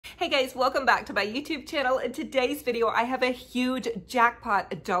Hey guys, welcome back to my YouTube channel. In today's video, I have a huge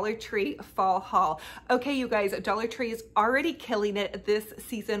jackpot Dollar Tree fall haul. Okay, you guys, Dollar Tree is already killing it this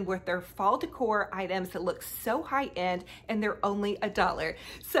season with their fall decor items that look so high-end and they're only $1.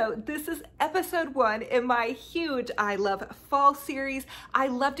 So this is episode 1 in my huge I Love Fall series. I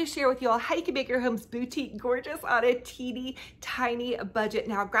love to share with you all how you can make your homes boutique gorgeous on a teeny tiny budget.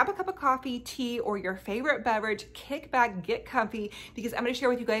 Now grab a cup of coffee, tea, or your favorite beverage, kick back, get comfy, because I'm going to share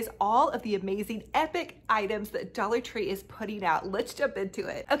with you guys all of the amazing epic items that Dollar Tree is putting out. Let's jump into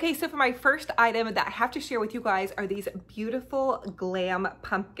it. Okay, so for my first item that I have to share with you guys are these beautiful glam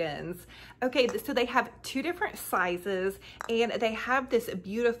pumpkins. Okay, so they have 2 different sizes and they have this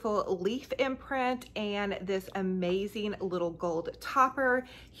beautiful leaf imprint and this amazing little gold topper.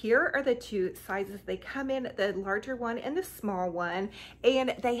 Here are the 2 sizes they come in, the larger one and the small one,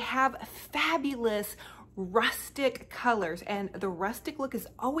 and they have fabulous rustic colors, and the rustic look is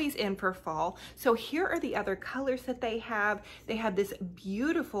always in for fall. So here are the other colors that they have. They have this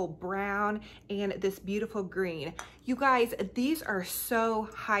beautiful brown and this beautiful green. You guys, these are so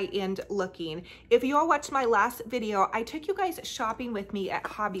high-end looking. If you all watched my last video, I took you guys shopping with me at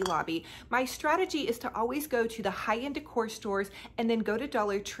Hobby Lobby. My strategy is to always go to the high-end decor stores and then go to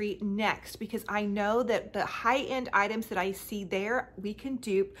Dollar Tree next, because I know that the high-end items that I see there, we can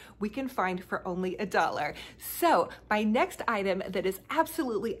dupe, we can find for only $1. So my next item that is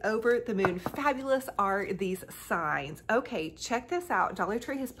absolutely over the moon fabulous are these signs. Okay, check this out. Dollar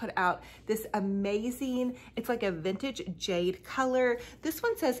Tree has put out this amazing, it's like a vintage jade color. This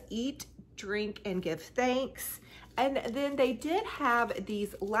one says eat, drink, and give thanks. And then they did have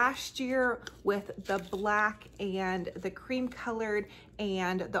these last year with the black and the cream colored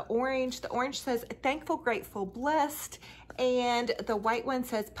and the orange. The orange says thankful, grateful, blessed. And the white one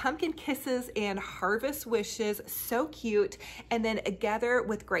says pumpkin kisses and harvest wishes. So cute. And then together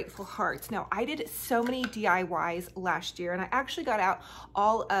with grateful hearts. Now I did so many DIYs last year and I actually got out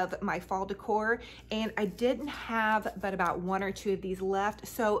all of my fall decor and I didn't have but about 1 or 2 of these left.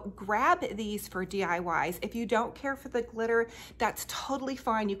 So grab these for DIYs. If you don't care for the glitter, that's totally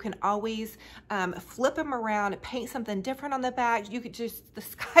fine. You can always flip them around, paint something different on the back. You could just, the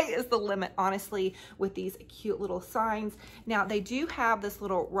sky is the limit, honestly, with these cute little signs. Now they do have this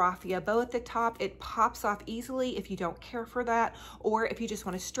little raffia bow at the top. It pops off easily if you don't care for that, or if you just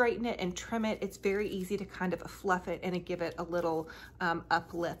want to straighten it and trim it, it's very easy to kind of fluff it and give it a little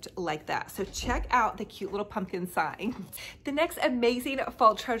uplift like that. So check out the cute little pumpkin sign. The next amazing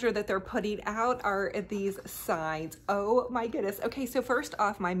fall treasure that they're putting out are these signs. Oh my goodness. Okay, so first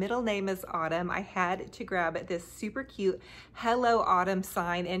off, my middle name is Autumn. I had to grab this super cute Hello Autumn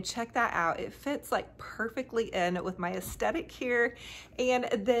sign, and check that out. It fits like perfectly in with my aesthetic here. And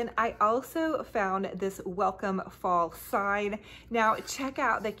then I also found this welcome fall sign. Now check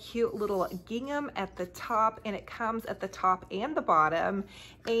out the cute little gingham at the top, and it comes at the top and the bottom.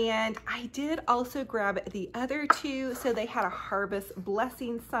 And I did also grab the other 2. So they had a harvest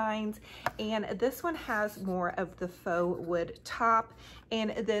blessing signs, and this one has more of the faux wood top.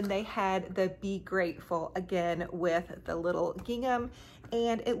 And then they had the be grateful again with the little gingham.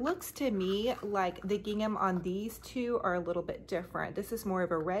 And it looks to me like the gingham on these 2 are a little bit different. This is more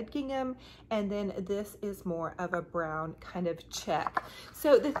of a red gingham, and then this is more of a brown kind of check.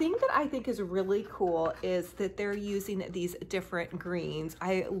 So the thing that I think is really cool is that they're using these different greens.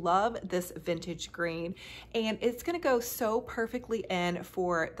 I love this vintage green, and it's gonna go so perfectly in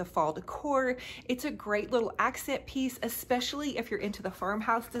for the fall decor. It's a great little accent piece, especially if you're into the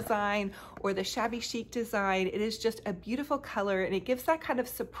farmhouse design or the shabby chic design. It is just a beautiful color, and it gives that kind of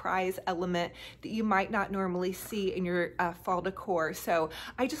surprise element that you might not normally see in your fall decor. So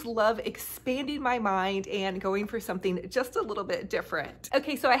I just love expanding my mind and going for something just a little bit different.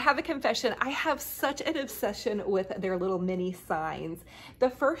 Okay, so I have a confession. I have such an obsession with their little mini signs. The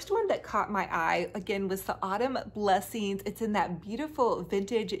first one that caught my eye, again, was the Autumn Blessings. It's in that beautiful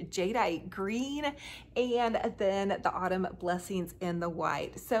vintage jadeite green, and then the Autumn Blessings in the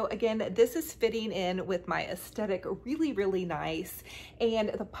white. So again, this is fitting in with my aesthetic really, really nice. And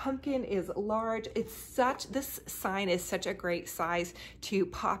the pumpkin is large. It's such, this sign is such a great size to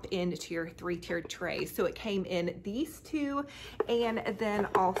pop into your 3-tiered tray. So it came in these 2 and then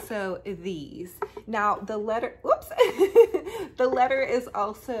also these. Now the letter, whoops, the letter is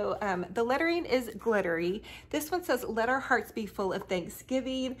also, the lettering is glittery. This one says, let our hearts be full of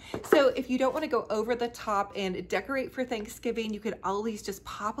Thanksgiving. So if you don't want to go over the top and decorate for Thanksgiving, you could always just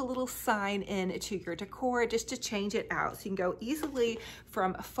pop a little sign into your decor just to change it out. So you can go easily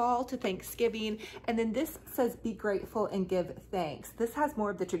from fall to Thanksgiving. And then this says, be grateful and give thanks. This has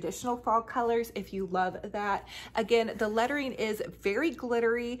more of the traditional fall colors if you love that. Again, the lettering is very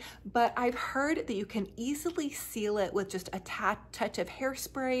glittery, but I've heard that you can easily seal it with just a touch of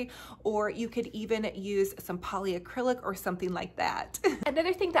hairspray, or you could even use some polyacrylic or something like that.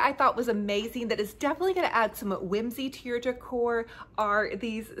 Another thing that I thought was amazing that is definitely going to add some whimsy to your decor are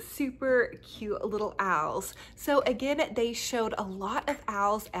these super cute little owls. So again, they showed a lot of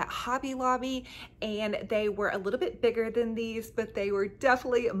owls at Hobby Lobby, and they were a little bit bigger than these, but they were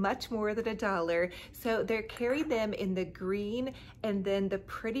definitely much more than $1. So they're carrying them in the green and then the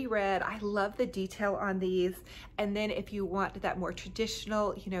pretty red. I love the detail on these. And then if you want that more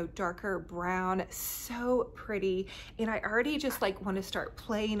traditional, you know, darker brown, so pretty. And I already just like want to start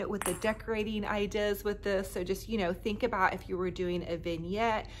playing with the decorating ideas with this. So just, you know, think about if you were doing a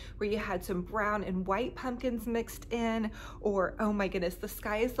vignette where you had some brown and white pumpkins mixed in, or oh my goodness, the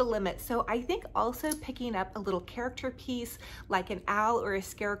sky is the limit. So I think also picking up a little character piece like an owl or a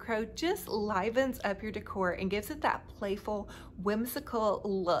scarecrow just livens up your decor and gives it that playful, whimsical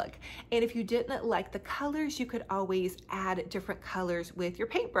look. And if you didn't like the colors, you could always add different colors with your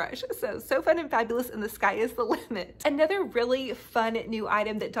paintbrush. So fun and fabulous, and the sky is the limit. Another really fun new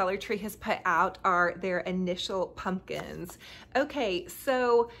item that Dollar Tree has put out are their initial pumpkins. Okay,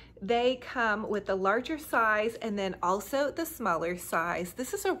 so they come with the larger size and then also the smaller size.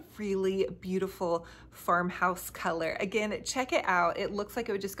 This is a really beautiful farmhouse color. Again, check it out. It looks like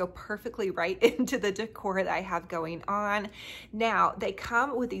it would just go perfectly right into the decor that I have going on. Now, they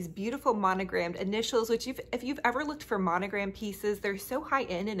come with these beautiful monogrammed initials, which if you've ever looked for monogram pieces, they're so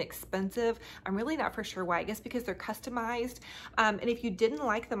high-end and expensive. I'm really not for sure why. I guess because they're customized. And if you didn't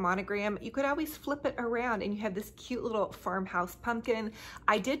like the monogram, you could always flip it around and you have this cute little farmhouse pumpkin.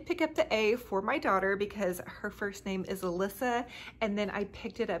 I did pick up the A for my daughter because her first name is Alyssa, and then I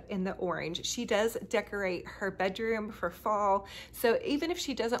picked it up in the orange. She does decorate her bedroom for fall, so even if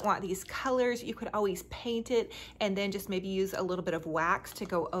she doesn't want these colors, you could always paint it and then just maybe use a little bit of wax to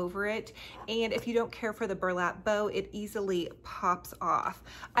go over it. And if you don't care for the burlap bow, it easily pops off.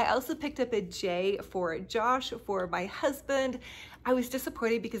 I also picked up a J for Josh, for my husband. I was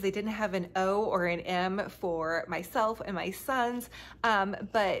disappointed because they didn't have an O or an M for myself and my sons,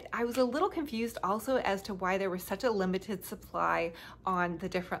 but I was a little confused also as to why there was such a limited supply on the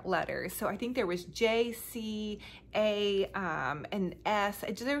different letters. So I think there was J, C, A, and S.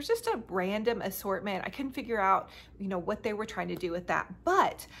 There was just a random assortment. I couldn't figure out, you know, what they were trying to do with that,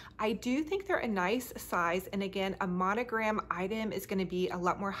 but I do think they're a nice size. And again, a monogram item is going to be a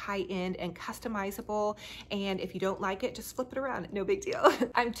lot more high-end and customizable. And if you don't like it, just flip it around. No big deal.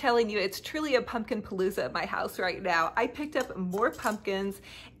 I'm telling you, it's truly a pumpkin palooza at my house right now. I picked up more pumpkins,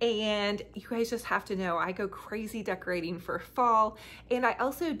 and you guys just have to know I go crazy decorating for fall, and I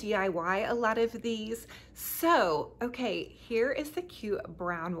also DIY a lot of these. So, okay, here is the cute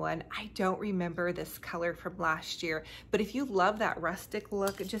brown one. I don't remember this color from last year, but if you love that rustic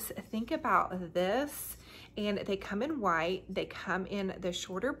look, just think about this. And they come in white, they come in the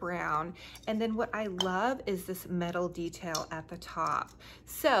shorter brown, and then what I love is this metal detail at the top.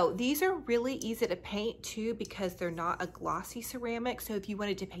 So these are really easy to paint too because they're not a glossy ceramic. So if you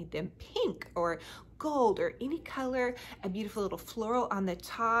wanted to paint them pink or gold or any color, a beautiful little floral on the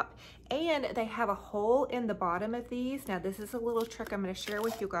top, and they have a hole in the bottom of these. Now this is a little trick I'm going to share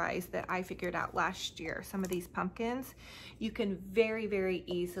with you guys that I figured out last year. Some of these pumpkins, you can very, very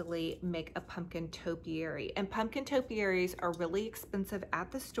easily make a pumpkin topiary, and pumpkin topiaries are really expensive at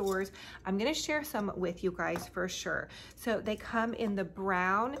the stores. I'm going to share some with you guys for sure. So they come in the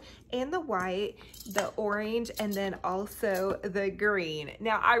brown and the white, the orange, and then also the green.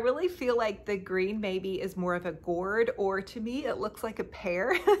 Now I really feel like the green maybe is more of a gourd, or to me it looks like a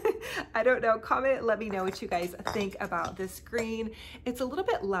pear. I don't know. Comment and let me know what you guys think about this green. It's a little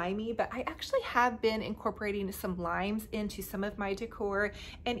bit limey, but I actually have been incorporating some limes into some of my decor,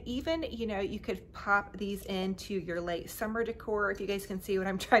 and even, you know, you could pop these into your late summer decor. If you guys can see what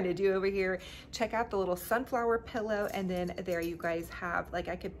I'm trying to do over here, check out the little sunflower pillow, and then there you guys have, like,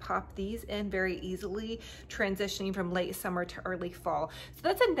 I could pop these in very easily, transitioning from late summer to early fall. So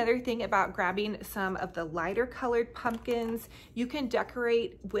that's another thing about grabbing some some of the lighter colored pumpkins. You can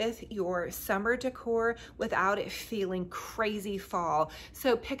decorate with your summer decor without it feeling crazy fall.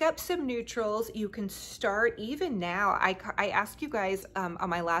 So pick up some neutrals. You can start even now. I asked you guys on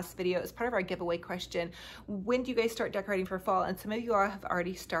my last video as part of our giveaway question, when do you guys start decorating for fall? And some of you all have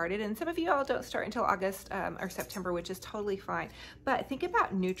already started, and some of you all don't start until August or September, which is totally fine. But think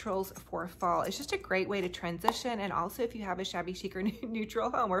about neutrals for fall. It's just a great way to transition. And also if you have a shabby chic or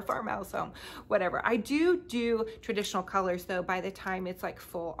neutral home or farmhouse home, whatever. I do traditional colors though by the time it's like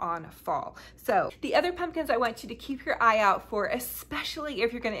full on fall. So the other pumpkins I want you to keep your eye out for, especially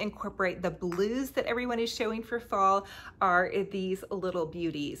if you're going to incorporate the blues that everyone is showing for fall, are these little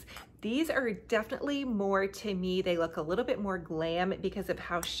beauties. These are definitely more, to me, they look a little bit more glam because of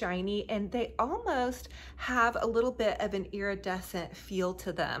how shiny, and they almost have a little bit of an iridescent feel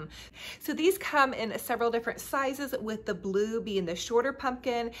to them. So these come in several different sizes, with the blue being the shorter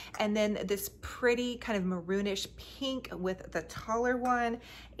pumpkin, and then this pretty kind of maroonish pink with the taller one.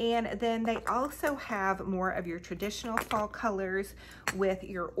 And then they also have more of your traditional fall colors with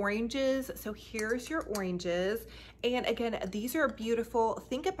your oranges. So here's your oranges. And again, these are beautiful.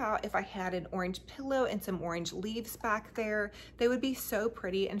 Think about if I had an orange pillow and some orange leaves back there, they would be so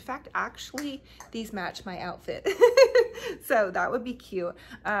pretty. In fact, actually, these match my outfit. So that would be cute.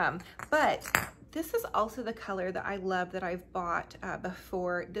 But this is also the color that I love that I've bought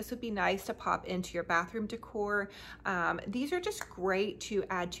before. This would be nice to pop into your bathroom decor. These are just great to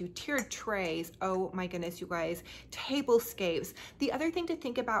add to tiered trays. Oh my goodness, you guys, tablescapes. The other thing to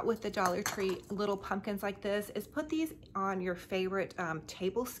think about with the Dollar Tree little pumpkins like this is put these on your favorite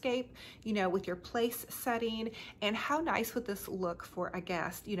tablescape, you know, with your place setting. And how nice would this look for a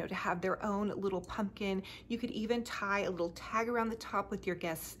guest, you know, to have their own little pumpkin. You could even tie a little tag around the top with your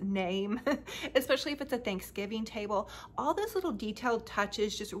guest's name. Especially if it's a Thanksgiving table. All those little detailed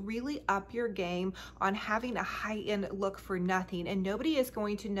touches just really up your game on having a high-end look for nothing. And nobody is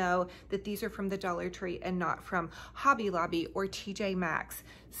going to know that these are from the Dollar Tree and not from Hobby Lobby or TJ Maxx.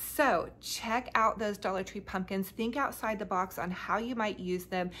 So check out those Dollar Tree pumpkins. Think outside the box on how you might use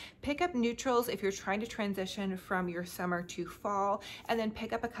them. Pick up neutrals if you're trying to transition from your summer to fall, and then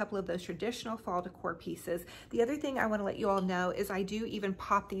pick up a couple of those traditional fall decor pieces. The other thing I want to let you all know is I do even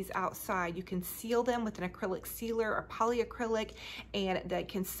pop these outside. You can seal them with an acrylic sealer or polyacrylic, and they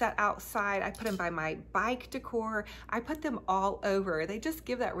can set outside. I put them by my bike decor. I put them all over. They just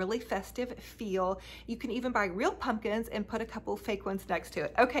give that really festive feel. You can even buy real pumpkins and put a couple fake ones next to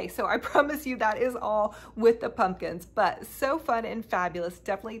it. Okay, so I promise you that is all with the pumpkins, but so fun and fabulous.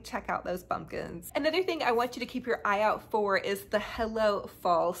 Definitely check out those pumpkins. Another thing I want you to keep your eye out for is the Hello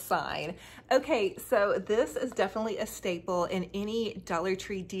Fall sign. Okay, so this is definitely a staple in any Dollar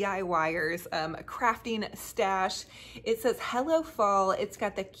Tree DIYers crafting stash. It says Hello Fall. It's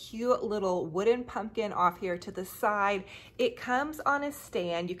got the cute little wooden pumpkin off here to the side. It comes on a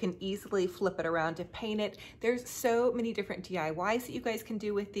stand. You can easily flip it around to paint it. There's so many different DIYs that you guys can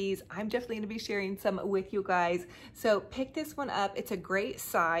do with these. I'm definitely going to be sharing some with you guys. So pick this one up. It's a great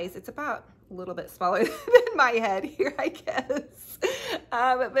size. It's about a little bit smaller than my head here, I guess.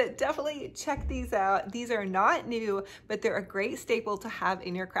 But definitely check these out. These are not new, but they're a great staple to have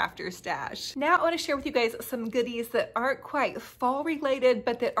in your crafter stash. Now I want to share with you guys some goodies that aren't quite fall related,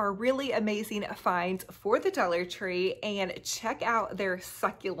 but that are really amazing finds for the Dollar Tree, and check out their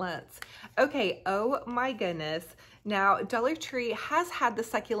succulents. Okay, oh my goodness. Now, Dollar Tree has had the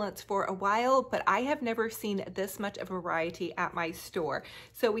succulents for a while, but I have never seen this much of a variety at my store.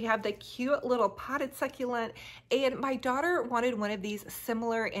 So we have the cute little potted succulent, and my daughter wanted one of these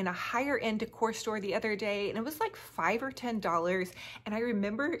similar in a higher end decor store the other day, and it was like $5 or $10. And I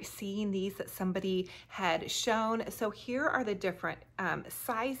remember seeing these that somebody had shown. So here are the different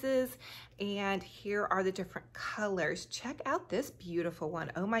sizes, and here are the different colors. Check out this beautiful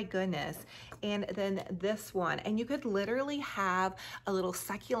one. Oh my goodness. And then this one, and you could literally have a little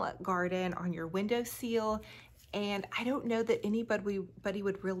succulent garden on your windowsill, and I don't know that anybody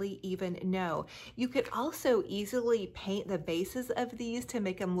would really even know. You could also easily paint the bases of these to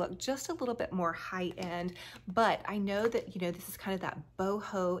make them look just a little bit more high end, but I know that, you know, this is kind of that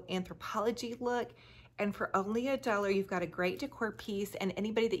boho anthropology look. And for only $1, you've got a great decor piece, and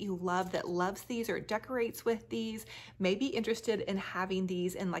anybody that you love that loves these or decorates with these may be interested in having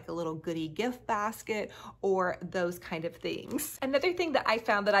these in like a little goodie gift basket or those kind of things. Another thing that I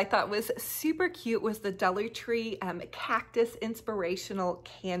found that I thought was super cute was the Dollar Tree cactus inspirational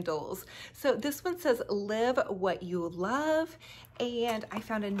candles. So this one says, live what you love. And I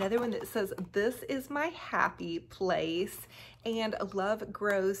found another one that says, this is my happy place. and love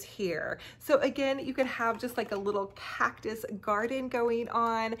grows here. So again, you could have just like a little cactus garden going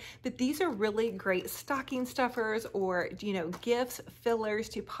on, but these are really great stocking stuffers or, you know, gifts, fillers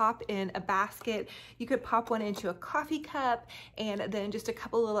to pop in a basket. You could pop one into a coffee cup and then just a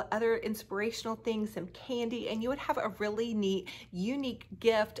couple little other inspirational things, some candy, and you would have a really neat, unique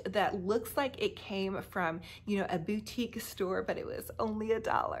gift that looks like it came from, you know, a boutique store, but it was only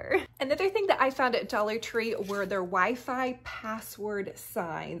 $1. Another thing that I found at Dollar Tree were their Wi-Fi password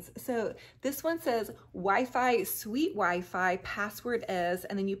signs. So this one says Wi-Fi, sweet Wi-Fi, password is,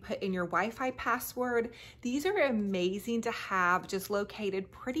 and then you put in your Wi-Fi password. These are amazing to have just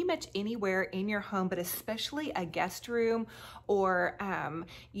located pretty much anywhere in your home, but especially a guest room or,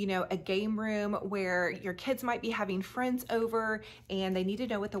 you know, a game room where your kids might be having friends over and they need to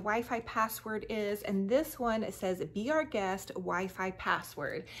know what the Wi-Fi password is. And this one, it says, be our guest, Wi-Fi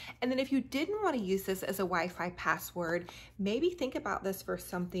password. And then if you didn't want to use this as a Wi-Fi password, maybe think about this for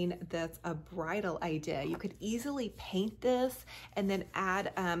something that's a bridal idea. You could easily paint this and then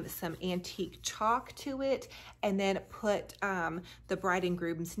add some antique chalk to it and then put the bride and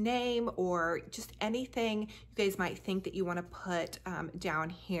groom's name or just anything you guys might think that you want to put down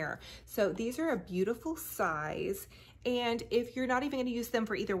here. So these are a beautiful size. And if you're not even going to use them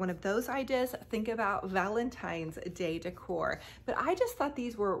for either one of those ideas, think about Valentine's Day decor. But I just thought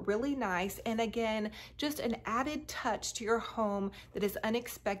these were really nice. And again, just an added touch to your home that is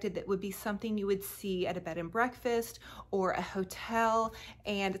unexpected, that would be something you would see at a bed and breakfast or a hotel.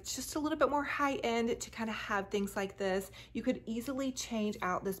 And it's just a little bit more high end to kind of have things like this. You could easily change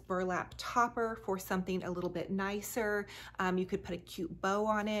out this burlap topper for something a little bit nicer. You could put a cute bow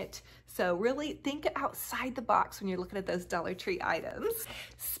on it. So really think outside the box when you're looking at those Dollar Tree items.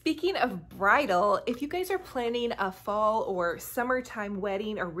 Speaking of bridal, if you guys are planning a fall or summertime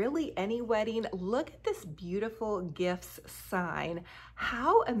wedding or really any wedding, look at this beautiful gifts sign.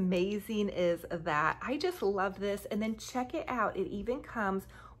 How amazing is that? I just love this. And then check it out. It even comes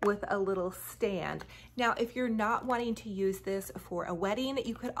with a little stand. Now, if you're not wanting to use this for a wedding,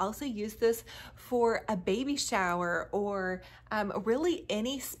 you could also use this for a baby shower or really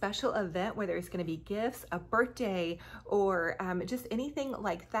any special event where there's gonna be gifts, a birthday, or just anything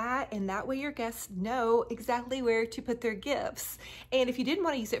like that. And that way your guests know exactly where to put their gifts. And if you didn't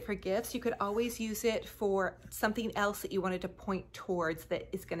want to use it for gifts, you could always use it for something else that you wanted to point towards that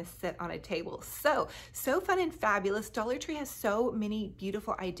is gonna sit on a table. So fun and fabulous. Dollar Tree has so many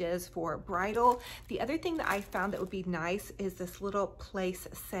beautiful ideas for bridal. The other thing that I found that would be nice is this little place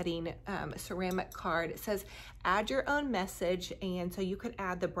setting ceramic card. It says add your own message, and so you could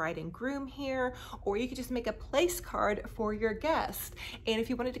add the bride and groom here, or you could just make a place card for your guest. And if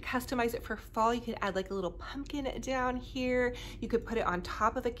you wanted to customize it for fall, you could add like a little pumpkin down here. You could put it on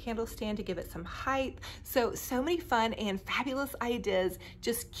top of a candle stand to give it some height. So many fun and fabulous ideas.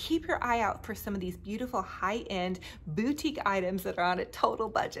 Just keep your eye out for some of these beautiful high-end boutique items that are on a total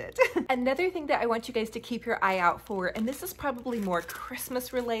budget. Another thing that I want you guys to keep your eye out for, and this is probably more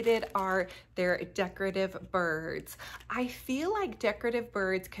Christmas related, are their decorative birds. I feel like decorative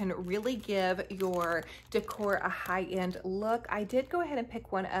birds can really give your decor a high-end look. I did go ahead and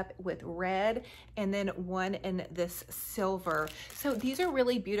pick one up with red and then one in this silver. So these are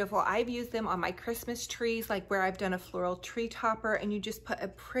really beautiful. I've used them on my Christmas trees, like where I've done a floral tree topper, and you just put a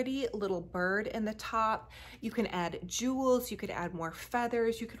pretty little bird in the top. You can add jewels, you could add more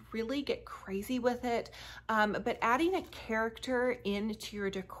feathers, you could really get crazy with it. But adding a character into your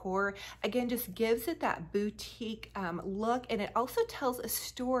decor, again, just gives it that boutique look, and it also tells a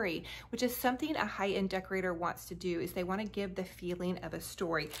story, which is something a high-end decorator wants to do, is they want to give the feeling of a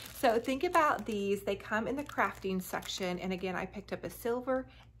story. So think about these. They come in the crafting section, and again, I picked up a silver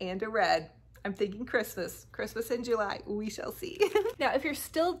and a red. I'm thinking Christmas in July, we shall see. Now, if you're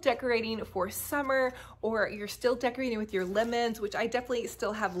still decorating for summer, or you're still decorating with your lemons, which I definitely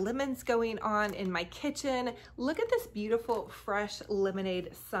still have lemons going on in my kitchen, look at this beautiful fresh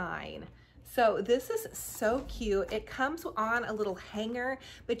lemonade sign. So this is so cute. It comes on a little hanger,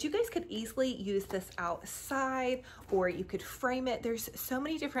 but you guys could easily use this outside, or you could frame it. There's so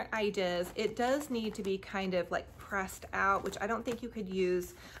many different ideas. It does need to be kind of like pressed out, which I don't think you could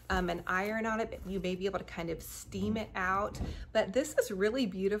use an iron on it, but you may be able to kind of steam it out. But this is really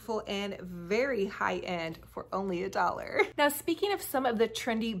beautiful and very high end for only $1. Now, speaking of some of the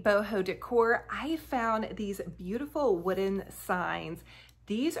trendy boho decor, I found these beautiful wooden signs.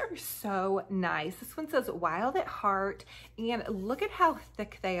 These are so nice. This one says Wild at Heart, and look at how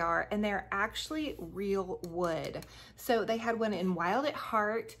thick they are, and they're actually real wood. So they had one in Wild at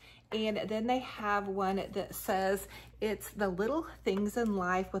Heart, and then they have one that says it's the little things in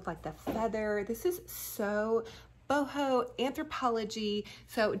life with like the feather. This is so boho, anthropology.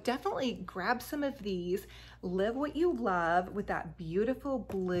 So definitely grab some of these. Live what you love with that beautiful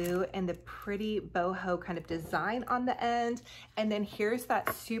blue and the pretty boho kind of design on the end. And then here's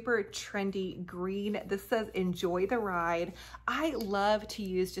that super trendy green. This says enjoy the ride. I love to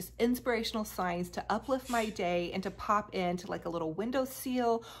use just inspirational signs to uplift my day and to pop into like a little window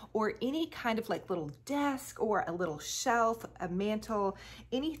seal or any kind of like little desk or a little shelf, a mantle,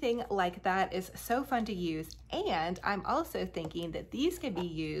 anything like that is so fun to use. And I'm also thinking that these can be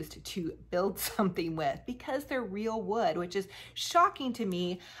used to build something with because they're real wood, which is shocking to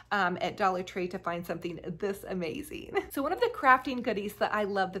me at Dollar Tree to find something this amazing. So one of the crafting goodies that I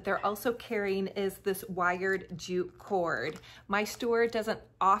love that they're also carrying is this wired jute cord. My store doesn't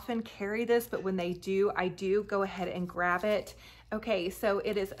often carry this, but when they do, I do go ahead and grab it. Okay, so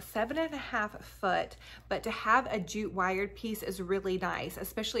it is 7.5 foot, but to have a jute wired piece is really nice,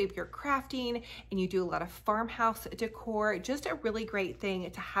 especially if you're crafting and you do a lot of farmhouse decor. Just a really great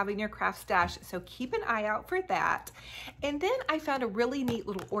thing to have in your craft stash, so keep an eye out for that. And then I found a really neat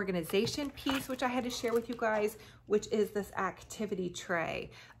little organization piece, which I had to share with you guys, which is this activity tray.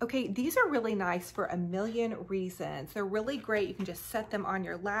 Okay, these are really nice for a million reasons. They're really great. You can just set them on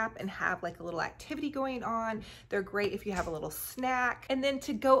your lap and have like a little activity going on. They're great if you have a little snack. And then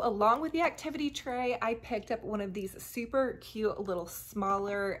to go along with the activity tray, I picked up one of these super cute little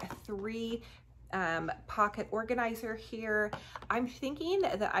smaller 3 pocket organizer here. I'm thinking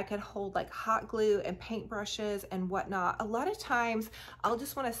that I could hold like hot glue and paintbrushes and whatnot. A lot of times I'll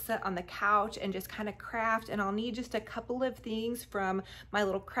just want to sit on the couch and just kind of craft, and I'll need just a couple of things from my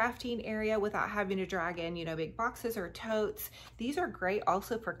little crafting area without having to drag in, you know, big boxes or totes. These are great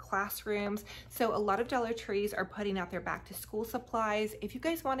also for classrooms. So a lot of Dollar Trees are putting out their back to school supplies. If you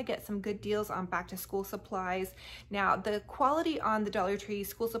guys want to get some good deals on back to school supplies, now the quality on the Dollar Tree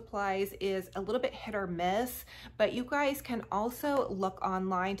school supplies is a little bit hit or miss, but you guys can also look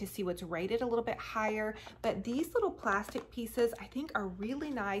online to see what's rated a little bit higher. But these little plastic pieces I think are really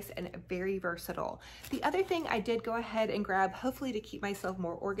nice and very versatile. The other thing I did go ahead and grab, hopefully to keep myself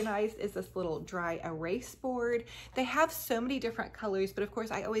more organized, is this little dry erase board. They have so many different colors, but of course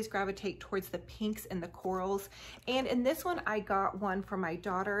I always gravitate towards the pinks and the corals. And in this one I got one for my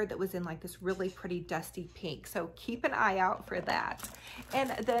daughter that was in like this really pretty dusty pink, so keep an eye out for that. And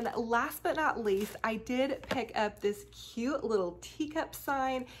then last but not least, I did pick up this cute little teacup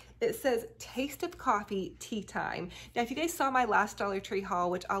sign. It says taste of coffee, tea time. Now, if you guys saw my last Dollar Tree haul,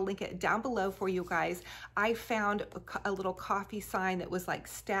 which I'll link it down below for you guys, I found a little coffee sign that was like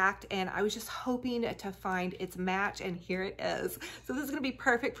stacked, and I was just hoping to find its match, and here it is. So this is gonna be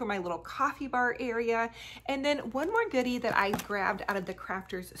perfect for my little coffee bar area. And then one more goodie that I grabbed out of the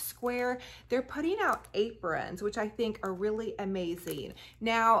Crafters Square, they're putting out aprons, which I think are really amazing.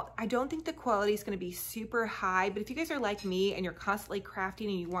 Now, I don't think the quality is gonna be super high, but if you guys are like me and you're constantly crafting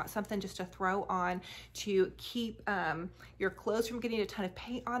and you want something just to throw on to keep your clothes from getting a ton of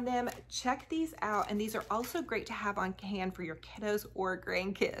paint on them, check these out. And these are also great to have on hand for your kiddos or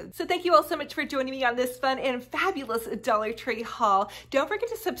grandkids. So thank you all so much for joining me on this fun and fabulous Dollar Tree haul. Don't forget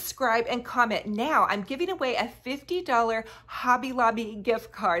to subscribe and comment. Now I'm giving away a $50 Hobby Lobby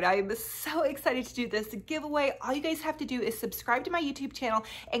gift card. I am so excited to do this giveaway. All you guys have to do is subscribe to my YouTube channel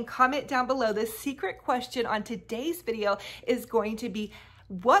and comment down below. The secret question on today's video is going to be,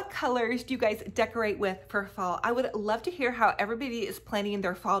 what colors do you guys decorate with for fall? I would love to hear how everybody is planning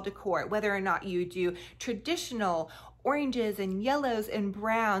their fall decor, whether or not you do traditional oranges and yellows and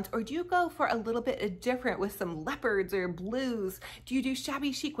browns, or do you go for a little bit different with some leopards or blues? Do you do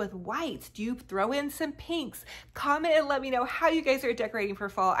shabby chic with whites? Do you throw in some pinks? Comment and let me know how you guys are decorating for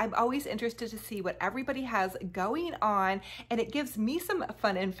fall. I'm always interested to see what everybody has going on, and it gives me some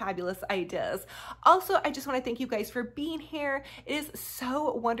fun and fabulous ideas. Also, I just want to thank you guys for being here. It is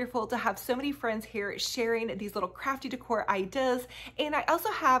so wonderful to have so many friends here sharing these little crafty decor ideas. And I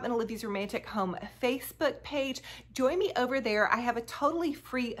also have an Olivia's Romantic Home Facebook page. Join me over there. I have a totally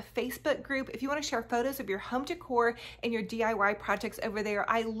free Facebook group if you want to share photos of your home decor and your DIY projects over there.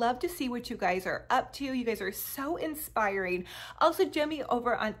 I love to see what you guys are up to. You guys are so inspiring. Also, join me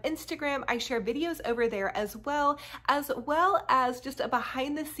over on Instagram. I share videos over there as well as just a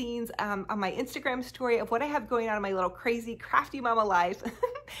behind the scenes on my Instagram story of what I have going on in my little crazy crafty mama life.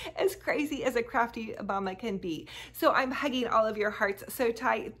 As crazy as a crafty mama can be. So I'm hugging all of your hearts so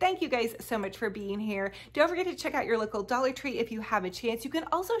tight. Thank you guys so much for being here. Don't forget to check out your local Dollar Tree if you have a chance. You can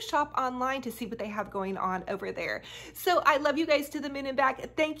also shop online to see what they have going on over there. So I love you guys to the moon and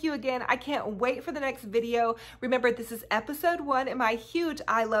back. Thank you again. I can't wait for the next video. Remember, this is episode 1 in my huge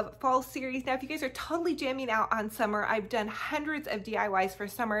I Love Fall series. Now, if you guys are totally jamming out on summer, I've done hundreds of DIYs for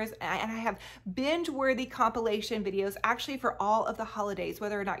summers, and I have binge-worthy compilation videos actually for all of the holidays,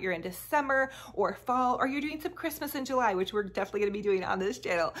 whether or not you're into summer or fall, or you're doing some Christmas in July, which we're definitely going to be doing on this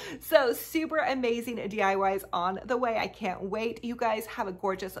channel. So super amazing DIYs on the way. I can't wait. You guys have a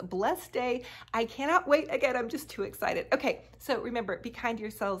gorgeous, blessed day. I cannot wait. Again, I'm just too excited. Okay, so remember, be kind to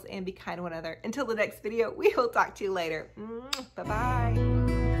yourselves and be kind to one another. Until the next video, we will talk to you later.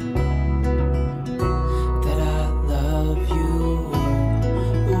 Bye-bye.